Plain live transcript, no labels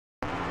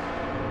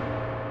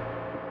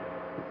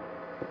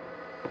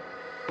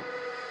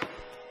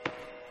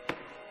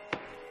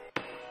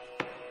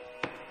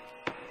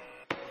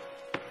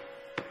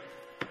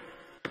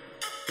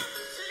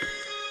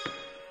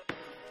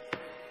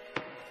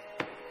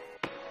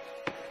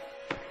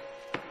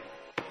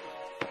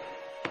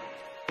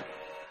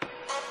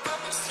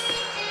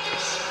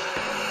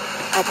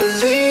I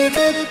believe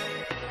it,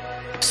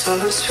 so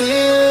it's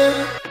real.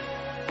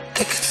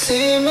 They could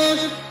see me,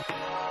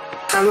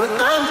 and when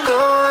I'm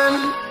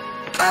gone,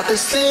 I've been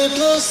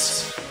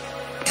sleepless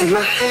in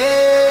my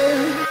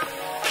head.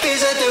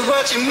 Feels like they're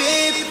watching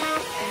me,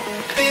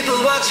 people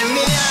watching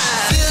me. I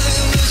feel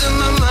like I'm losing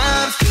my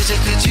mind. Feels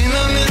like a dream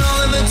I'm in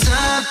all of the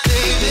time,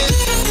 baby.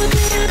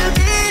 Feel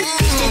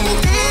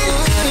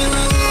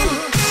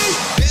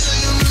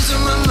like I'm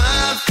losing my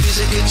mind. Feels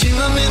like a dream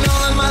I'm in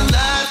all of my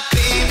life,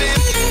 baby.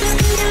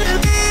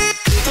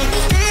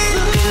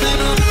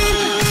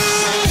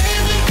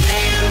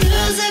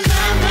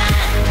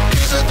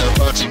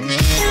 Watching me.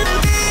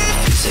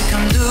 Feels like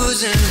I'm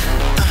losing.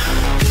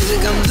 Feels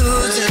like I'm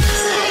losing.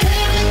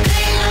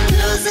 I'm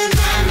losing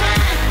my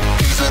mind.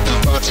 Feels like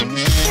they're watching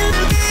me.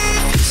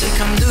 Feels like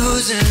I'm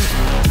losing.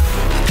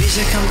 Feels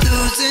like I'm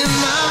losing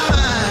my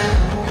mind.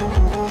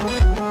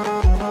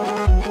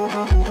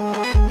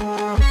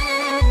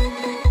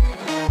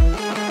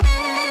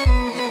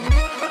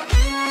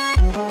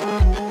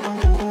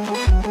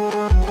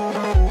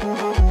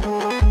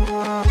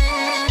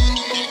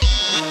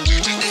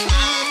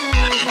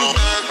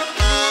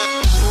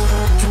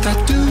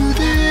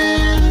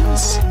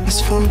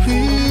 For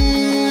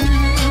real,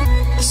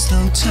 there's no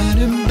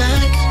turning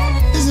back,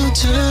 there's no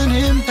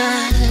turning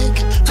back.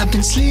 I've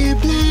been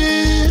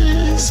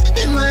sleepless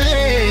in my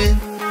head.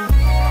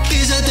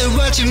 Feels like they're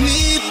watching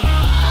me,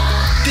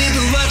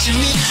 people watching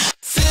me.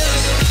 Feel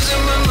like I'm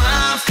losing my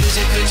mind. Feels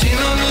like a dream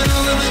I'm in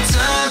all of the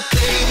time,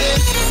 baby.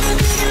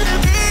 Feel like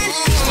I'm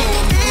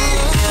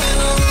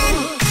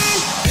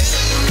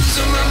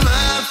losing my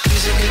mind.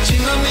 Feels like a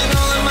dream I'm in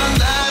all of my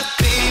life,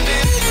 baby.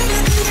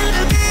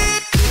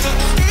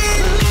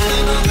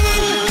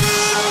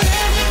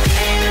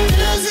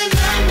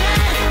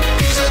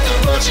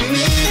 Watching me.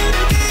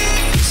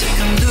 Feels like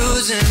I'm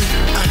losing.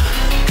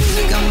 Feels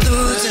like I'm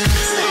losing.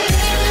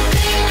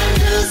 I'm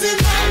losing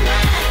my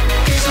mind.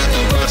 Feels like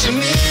they're watching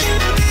me.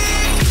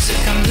 Feels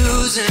like I'm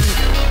losing.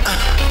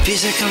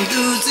 Feels like I'm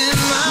losing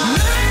my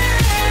mind.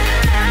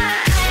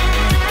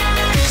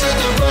 Feels like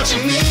they're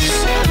watching me.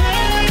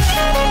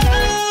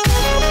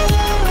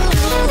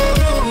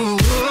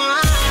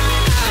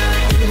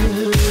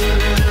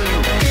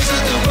 Feels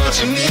like they're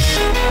watching me.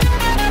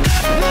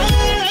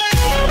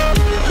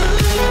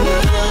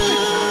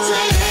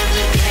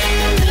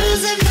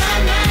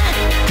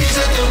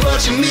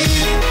 Watching me.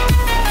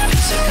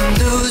 Feels like I'm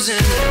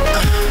losing.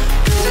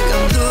 Feels like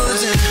I'm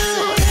losing.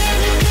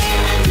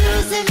 I'm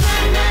losing my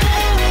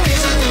mind.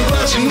 Feels like they're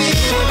watching me.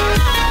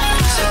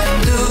 Feels like I'm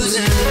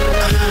losing.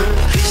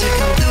 Feels like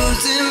I'm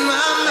losing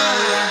my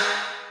mind.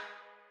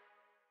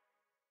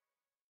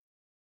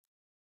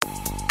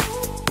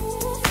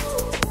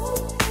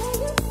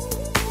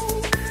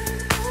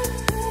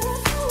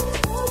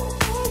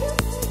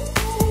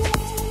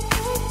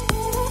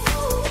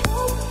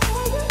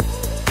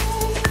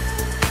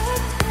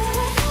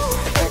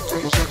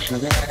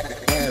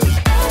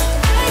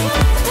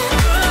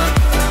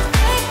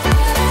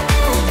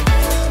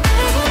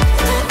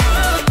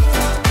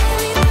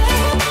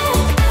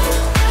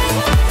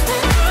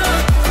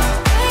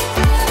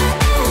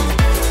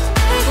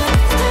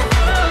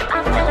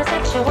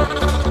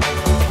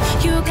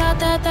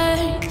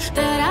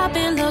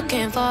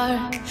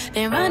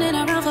 Been running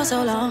around for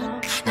so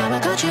long. Now I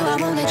got you, I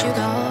won't let you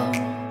go.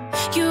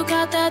 You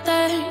got that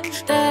thing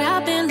that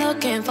I've been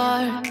looking for,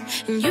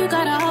 and you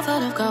got a heart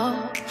full of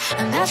gold,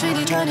 and that's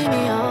really turning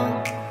me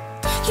on.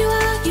 You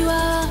are, you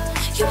are,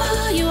 you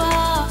are, you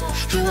are,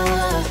 you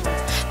are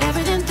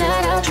everything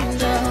that I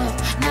dreamed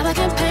of. Now I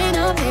can paint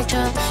a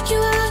picture. You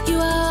are, you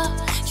are,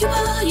 you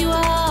are, you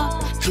are,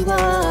 you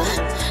are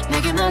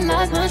making my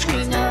life much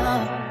greener.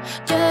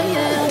 Yeah,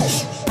 yeah.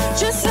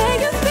 Just say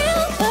you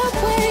feel the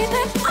way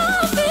that I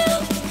feel.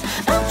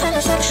 I'm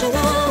kinda sexual,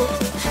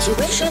 so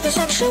we should be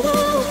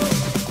sexual.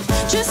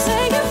 Just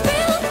say you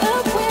feel the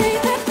way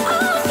that I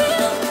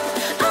feel.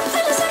 I'm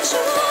kinda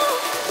sexual,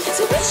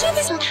 so we should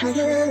be sexual.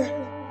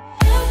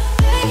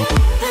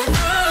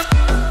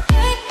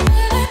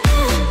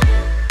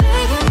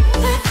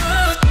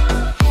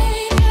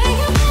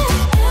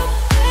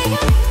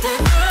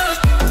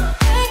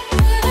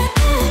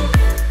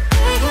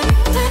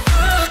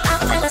 I'm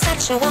kinda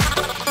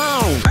sexual.